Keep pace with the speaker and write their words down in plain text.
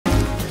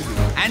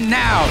And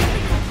now,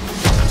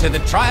 to the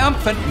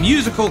triumphant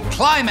musical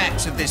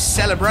climax of this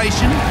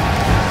celebration.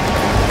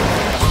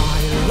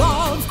 I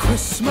love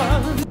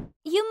Christmas.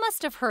 You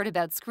must have heard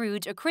about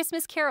Scrooge A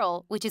Christmas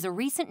Carol, which is a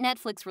recent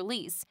Netflix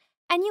release,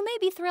 and you may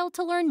be thrilled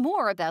to learn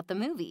more about the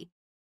movie.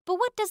 But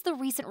what does the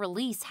recent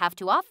release have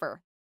to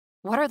offer?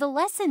 What are the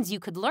lessons you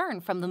could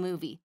learn from the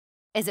movie?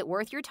 Is it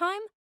worth your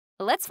time?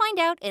 Let's find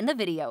out in the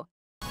video.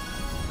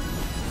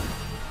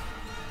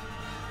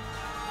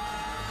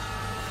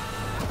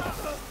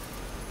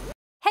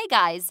 Hey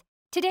guys!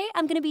 Today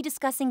I'm going to be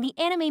discussing the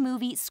anime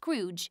movie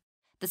Scrooge.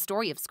 The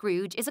story of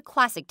Scrooge is a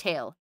classic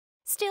tale.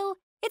 Still,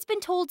 it's been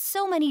told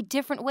so many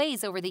different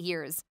ways over the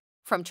years,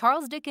 from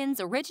Charles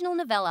Dickens' original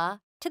novella,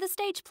 to the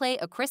stage play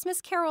A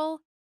Christmas Carol,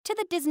 to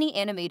the Disney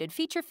animated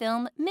feature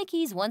film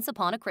Mickey's Once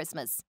Upon a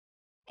Christmas.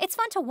 It's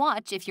fun to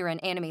watch if you're an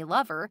anime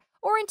lover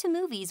or into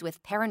movies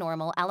with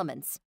paranormal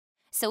elements.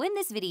 So in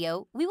this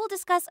video, we will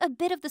discuss a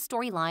bit of the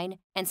storyline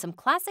and some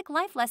classic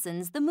life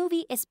lessons the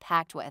movie is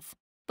packed with.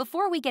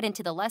 Before we get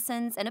into the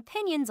lessons and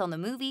opinions on the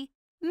movie,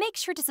 make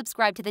sure to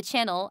subscribe to the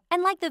channel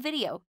and like the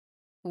video.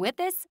 With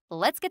this,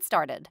 let's get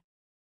started.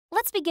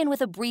 Let's begin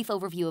with a brief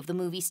overview of the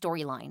movie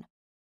storyline.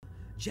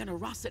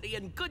 Generosity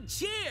and good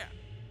cheer,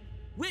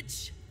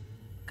 which,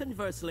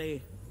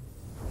 conversely,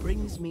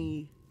 brings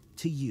me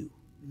to you.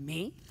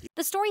 Me?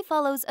 The story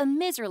follows a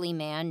miserly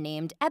man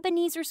named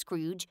Ebenezer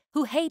Scrooge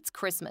who hates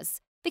Christmas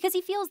because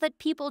he feels that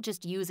people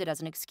just use it as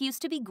an excuse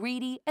to be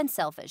greedy and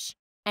selfish.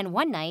 And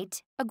one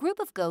night, a group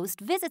of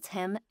ghosts visits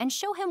him and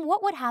show him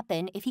what would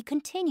happen if he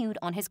continued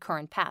on his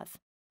current path.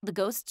 The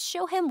ghosts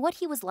show him what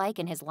he was like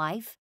in his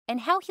life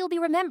and how he'll be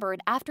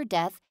remembered after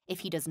death if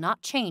he does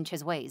not change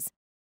his ways.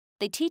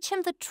 They teach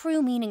him the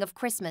true meaning of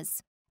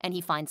Christmas, and he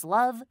finds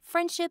love,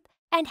 friendship,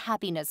 and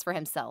happiness for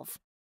himself.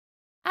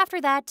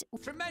 After that,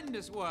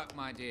 Tremendous work,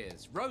 my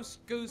dears.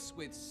 Roast goose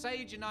with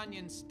sage and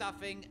onion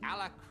stuffing a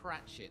la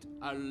Cratchit,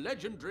 a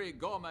legendary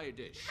gourmet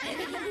dish.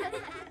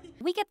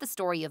 we get the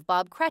story of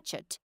Bob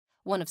Cratchit,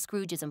 one of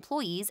Scrooge's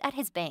employees at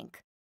his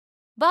bank.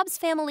 Bob's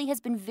family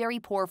has been very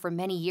poor for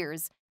many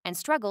years and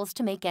struggles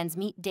to make ends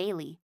meet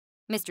daily.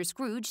 Mr.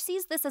 Scrooge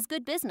sees this as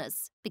good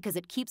business because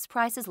it keeps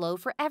prices low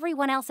for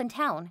everyone else in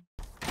town.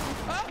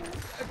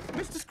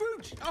 Mr.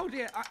 Scrooge! Oh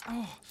dear,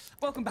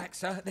 welcome back,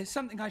 sir. There's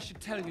something I should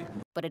tell you.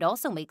 But it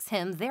also makes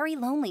him very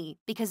lonely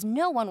because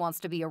no one wants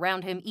to be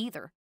around him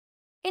either.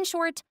 In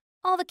short,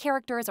 all the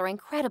characters are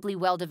incredibly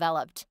well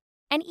developed,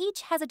 and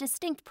each has a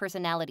distinct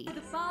personality.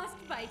 The past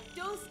by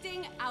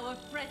toasting our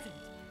present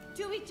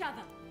to each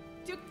other,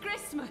 to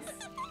Christmas,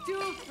 to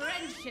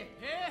friendship.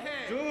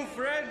 To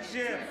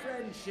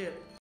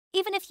friendship!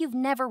 Even if you've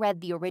never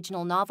read the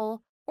original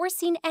novel or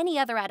seen any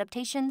other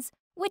adaptations,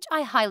 which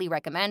I highly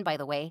recommend, by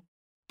the way,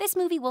 this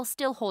movie will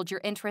still hold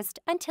your interest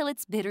until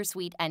its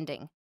bittersweet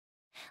ending.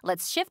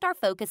 Let's shift our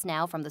focus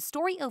now from the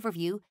story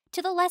overview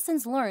to the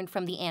lessons learned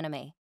from the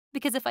anime.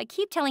 Because if I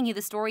keep telling you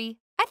the story,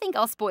 I think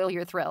I'll spoil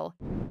your thrill.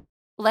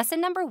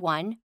 Lesson number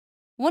 1.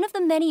 One of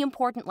the many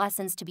important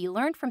lessons to be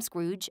learned from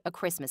Scrooge, A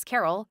Christmas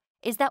Carol,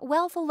 is that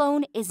wealth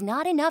alone is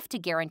not enough to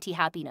guarantee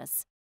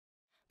happiness.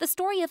 The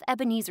story of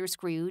Ebenezer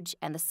Scrooge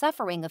and the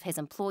suffering of his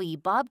employee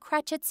Bob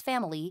Cratchit's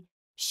family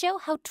show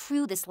how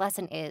true this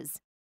lesson is.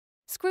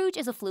 Scrooge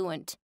is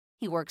affluent.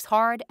 He works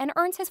hard and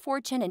earns his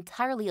fortune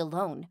entirely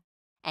alone.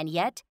 And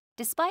yet,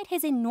 despite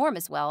his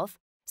enormous wealth,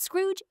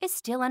 Scrooge is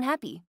still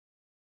unhappy.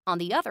 On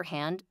the other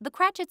hand, the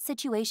Cratchit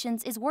situation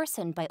is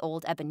worsened by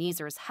old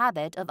Ebenezer's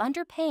habit of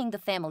underpaying the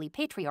family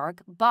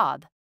patriarch,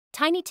 Bob.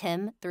 Tiny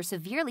Tim, their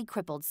severely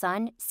crippled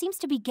son, seems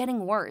to be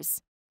getting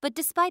worse. But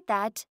despite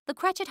that, the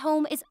Cratchit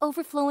home is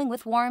overflowing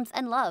with warmth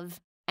and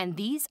love. And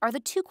these are the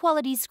two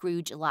qualities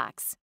Scrooge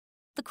lacks.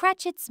 The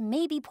Cratchits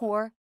may be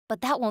poor, but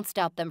that won't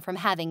stop them from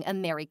having a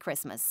Merry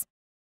Christmas.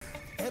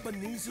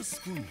 Ebenezer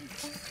Scrooge.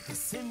 The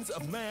sins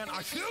of man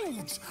are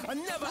huge. A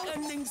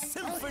never-ending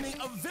symphony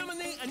of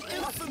villainy and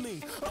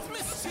infamy, of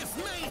mischief,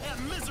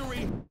 mayhem,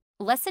 misery.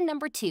 Lesson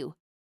number 2.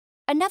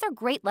 Another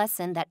great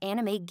lesson that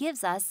anime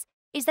gives us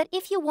is that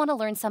if you want to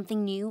learn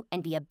something new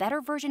and be a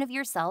better version of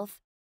yourself,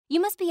 you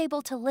must be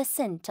able to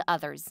listen to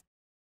others.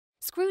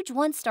 Scrooge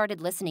once started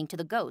listening to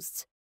the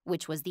ghosts,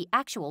 which was the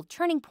actual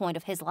turning point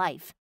of his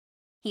life.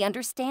 He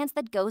understands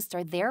that ghosts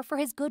are there for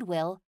his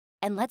goodwill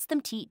and lets them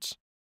teach.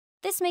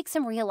 This makes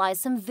him realize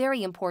some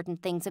very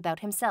important things about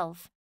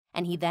himself,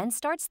 and he then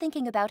starts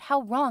thinking about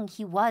how wrong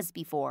he was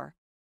before.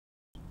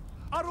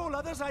 Are all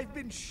others I've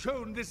been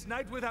shown this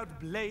night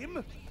without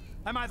blame?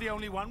 Am I the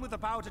only one with the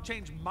power to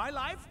change my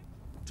life?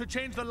 To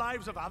change the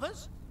lives of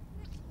others?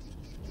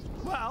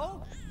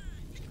 Well,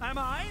 am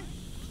I?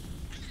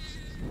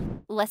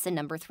 Lesson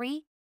number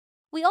 3.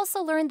 We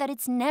also learn that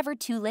it's never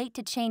too late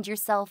to change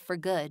yourself for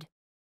good.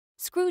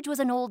 Scrooge was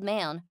an old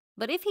man,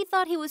 but if he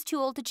thought he was too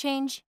old to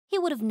change, he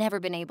would have never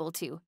been able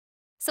to.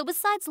 So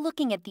besides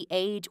looking at the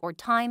age or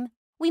time,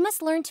 we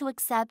must learn to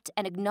accept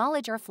and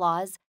acknowledge our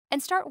flaws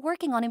and start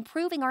working on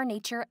improving our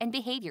nature and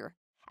behavior,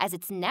 as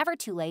it's never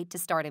too late to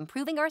start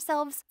improving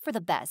ourselves for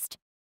the best.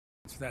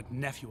 It's that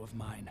nephew of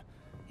mine,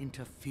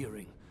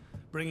 interfering,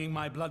 bringing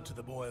my blood to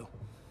the boil.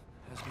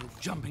 There's no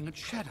jumping at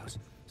shadows.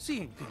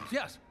 Seeing things,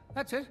 yes.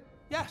 That's it.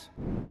 Yes.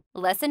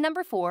 Lesson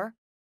number 4.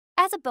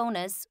 As a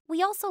bonus,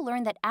 we also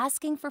learn that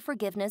asking for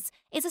forgiveness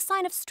is a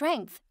sign of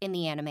strength in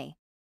the anime.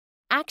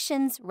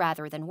 Actions,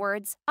 rather than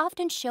words,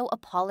 often show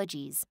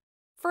apologies.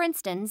 For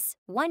instance,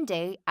 one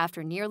day,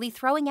 after nearly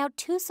throwing out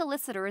 2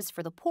 solicitors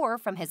for the poor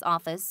from his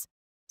office,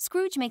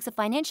 Scrooge makes a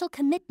financial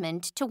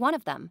commitment to one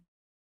of them.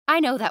 I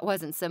know that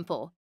wasn't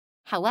simple.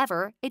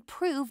 However, it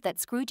proved that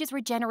Scrooge's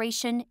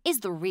regeneration is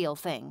the real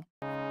thing.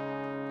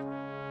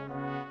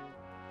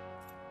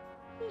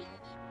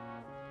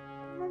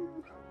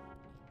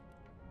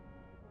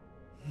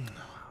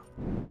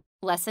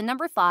 Lesson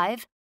number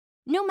 5.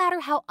 No matter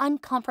how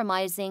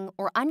uncompromising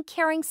or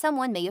uncaring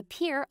someone may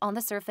appear on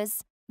the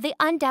surface, they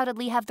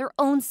undoubtedly have their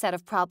own set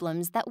of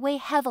problems that weigh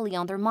heavily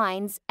on their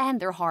minds and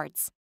their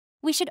hearts.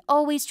 We should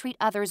always treat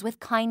others with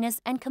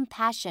kindness and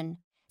compassion,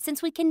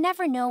 since we can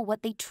never know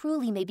what they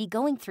truly may be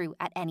going through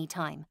at any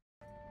time.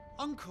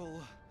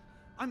 Uncle,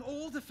 I'm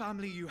all the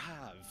family you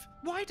have.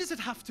 Why does it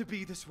have to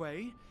be this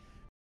way?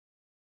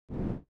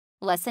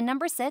 Lesson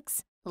number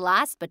 6.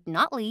 Last but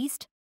not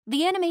least,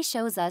 the anime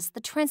shows us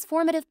the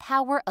transformative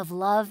power of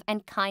love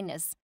and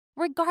kindness,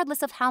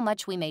 regardless of how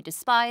much we may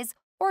despise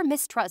or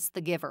mistrust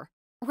the giver.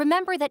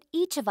 Remember that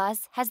each of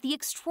us has the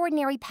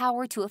extraordinary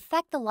power to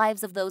affect the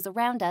lives of those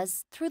around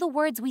us through the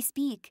words we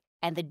speak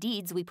and the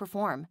deeds we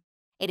perform.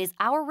 It is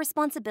our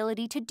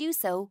responsibility to do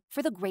so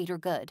for the greater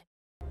good.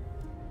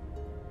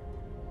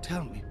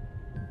 Tell me,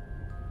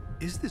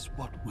 is this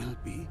what will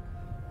be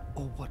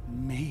or what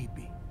may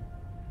be?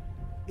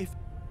 If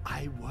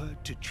I were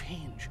to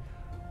change,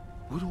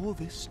 would all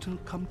this still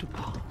come to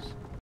pass?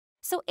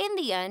 So in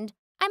the end,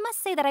 I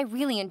must say that I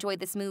really enjoyed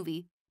this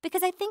movie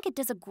because I think it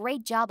does a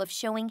great job of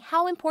showing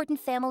how important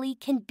family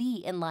can be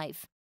in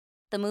life.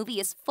 The movie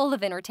is full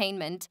of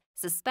entertainment,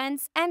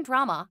 suspense, and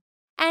drama,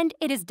 and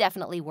it is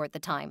definitely worth the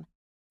time.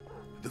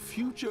 The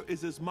future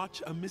is as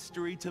much a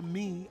mystery to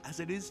me as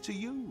it is to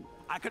you.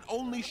 I can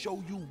only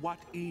show you what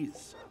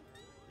is.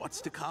 What's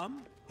to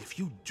come, if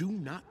you do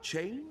not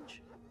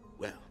change,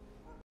 well...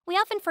 We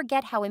often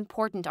forget how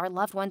important our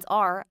loved ones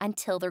are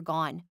until they're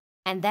gone,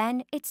 and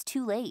then it's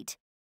too late.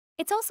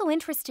 It's also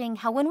interesting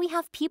how when we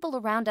have people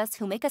around us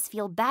who make us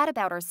feel bad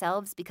about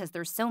ourselves because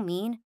they're so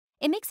mean,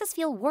 it makes us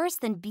feel worse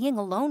than being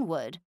alone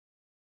would.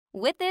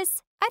 With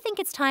this, I think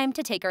it's time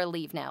to take our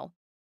leave now.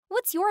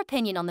 What's your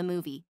opinion on the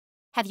movie?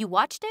 Have you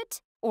watched it?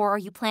 Or are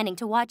you planning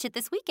to watch it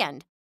this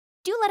weekend?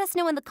 Do let us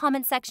know in the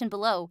comment section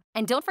below,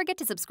 and don't forget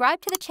to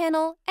subscribe to the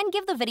channel and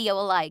give the video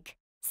a like.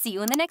 See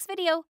you in the next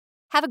video.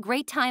 Have a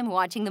great time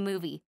watching the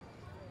movie.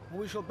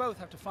 We shall both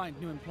have to find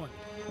new employment.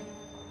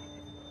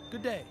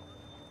 Good day.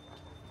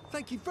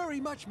 Thank you very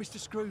much, Mr.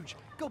 Scrooge.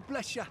 God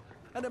bless you.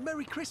 And a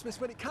Merry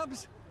Christmas when it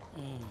comes.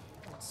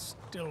 It's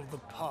still the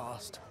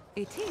past.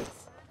 It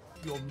is.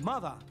 Your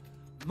mother,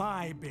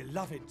 my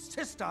beloved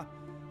sister,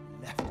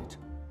 left it.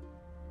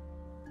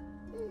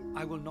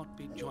 I will not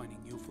be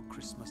joining you for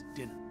Christmas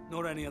dinner,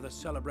 nor any other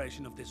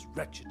celebration of this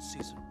wretched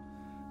season.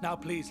 Now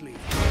please leave.